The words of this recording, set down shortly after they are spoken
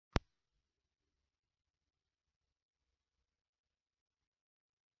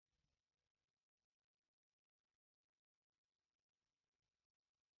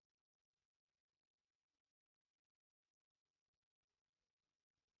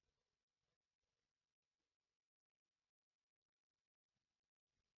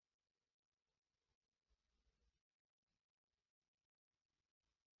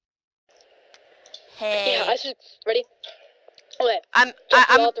Hey. Yeah, I should. Ready? Okay. I'm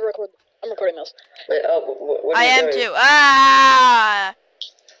have to record. I'm recording this. Wait, what are I you am doing? too. Ah!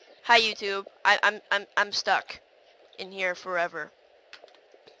 Hi YouTube. I'm stuck in here forever.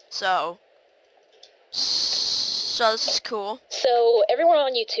 So this is cool. So everyone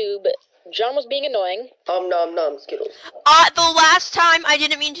on YouTube, John was being annoying. Nom nom Skittles. The last time I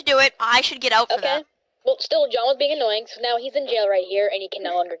didn't mean to do it. I should get out for Okay. that. Well, still, John was being annoying, so now he's in jail right here, and he can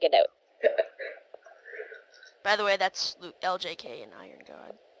no longer get out. By the way, that's LJK and Iron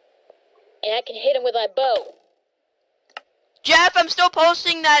God. And I can hit him with my bow. Jeff, I'm still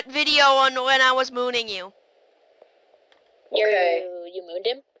posting that video on when I was mooning you. Okay. You mooned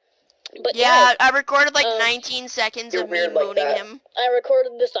him? But Yeah, I recorded like 19 seconds you're of me weird like mooning that. him. I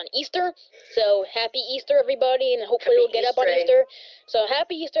recorded this on Easter, so happy Easter, everybody, and hopefully Happy we'll get up on Easter egg. Easter. So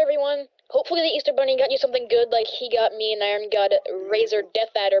happy Easter, everyone. Hopefully the Easter Bunny got you something good, like he got me and Iron God Razor Death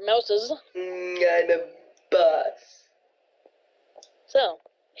Adder mouses. I'm a bus. So.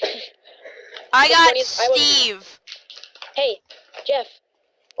 I got Bunnies, I was- Steve. Hey, Jeff,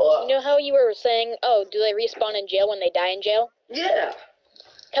 Hello. you know how you were saying, oh, do they respawn in jail when they die in jail? Yeah.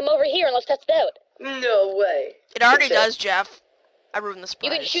 Come over here and let's test it out. No way. It already Okay. does, Jeff. I ruined the You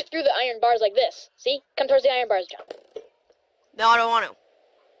surprise. can shoot through the iron bars like this. See? Come towards the iron bars, John. No, I don't want to.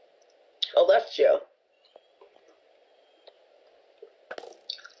 Oh, that's Joe.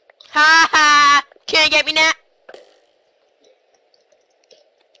 Ha ha! Can't get me now.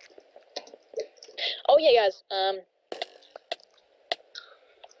 Oh yeah, guys.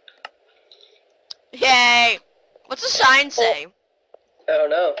 Yay! What's the sign say? I don't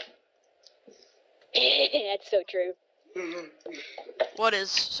know. That's so true. What is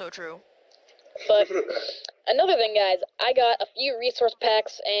so true? But another thing, guys, I got a few resource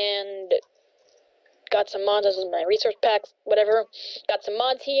packs and got some mods. This is my resource packs, whatever. Got some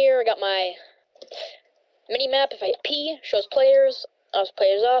mods here. I got my mini map. If I hit P, shows players.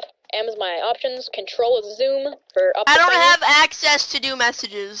 Players off. M is my options. Control is zoom for up. I don't and have access to do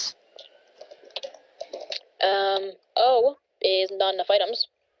messages. O is not enough items.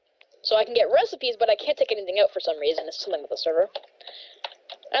 So I can get recipes, but I can't take anything out for some reason. It's something with the server.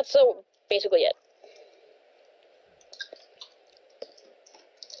 That's so basically it.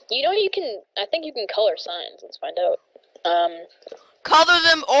 You know you can, I think you can color signs. Let's find out. Color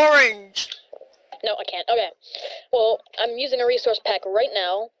them orange. No, I can't. Okay. Well, I'm using a resource pack right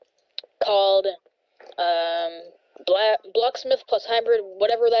now called, Blocksmith plus Hybrid,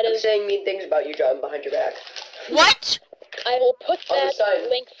 whatever that I'm is. saying mean things about you, John, behind your back. What? I will put On the that side.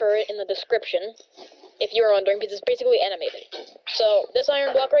 link for it in the description, if you're wondering, because it's basically animated. So, this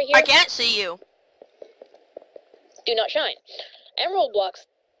iron block right here, I can't see you. do not shine. Emerald blocks,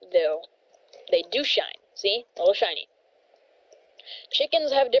 though, they do shine. See? A little shiny.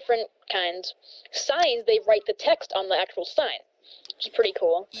 Chickens have different kinds. Signs, they write the text on the actual sign, which is pretty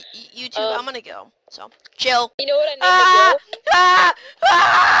cool. YouTube, I'm gonna go. So, chill. You know what I named Ah! the jail? Ah!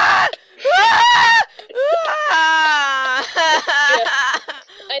 Ah! Ah!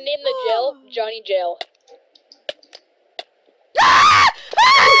 I named the jail Johnny Jail. Ah!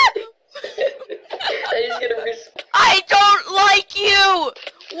 Ah! I just get a I don't like you!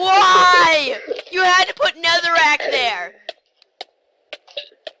 Why? You had to put netherrack there.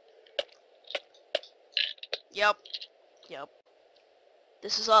 Yep. Yep.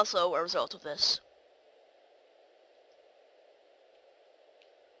 This is also a result of this.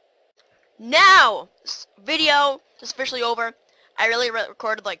 Now, this video is officially over. I really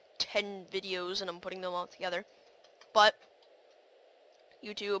recorded like 10 videos and I'm putting them all together. But,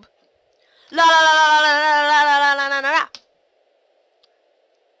 YouTube. La la la la la la la la la la la la.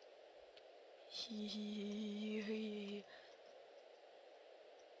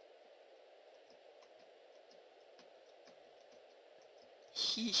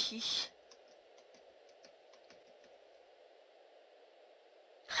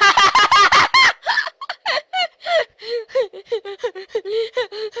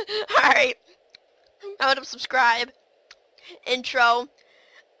 Alright. I want to subscribe. Intro.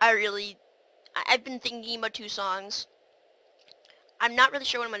 I've been thinking about 2 songs. I'm not really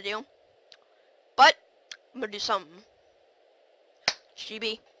sure what I'm gonna do. But I'm gonna do something.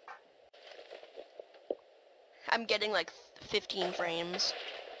 GB. I'm getting like 15 frames.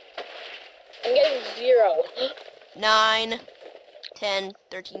 I'm getting 0. 9, 10,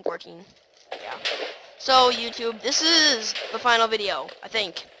 13, 14. Yeah. So, YouTube, this is the final video, I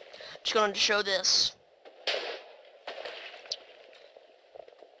think. Just going to show this.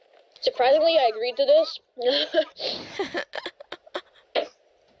 Surprisingly, I agreed to this.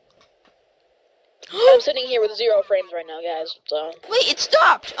 I'm sitting here with 0 frames right now, guys, so. Wait, it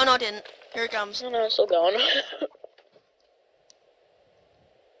stopped! Oh, no, it didn't. Here it comes. Oh no, it's still going.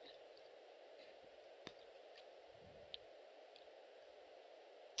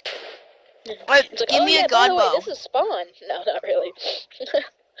 Wait, It's like, give oh me yeah, a by god the way, bow. this is spawn. No, not really.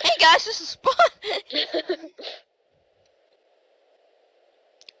 Hey guys, this is Spawn.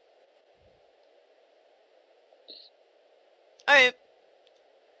 Alright,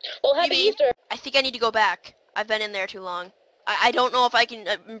 Well, happy maybe. Easter. I think I need to go back. I've been in there too long. I don't know if I can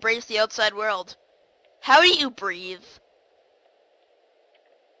embrace the outside world. How do you breathe?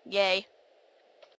 Yay.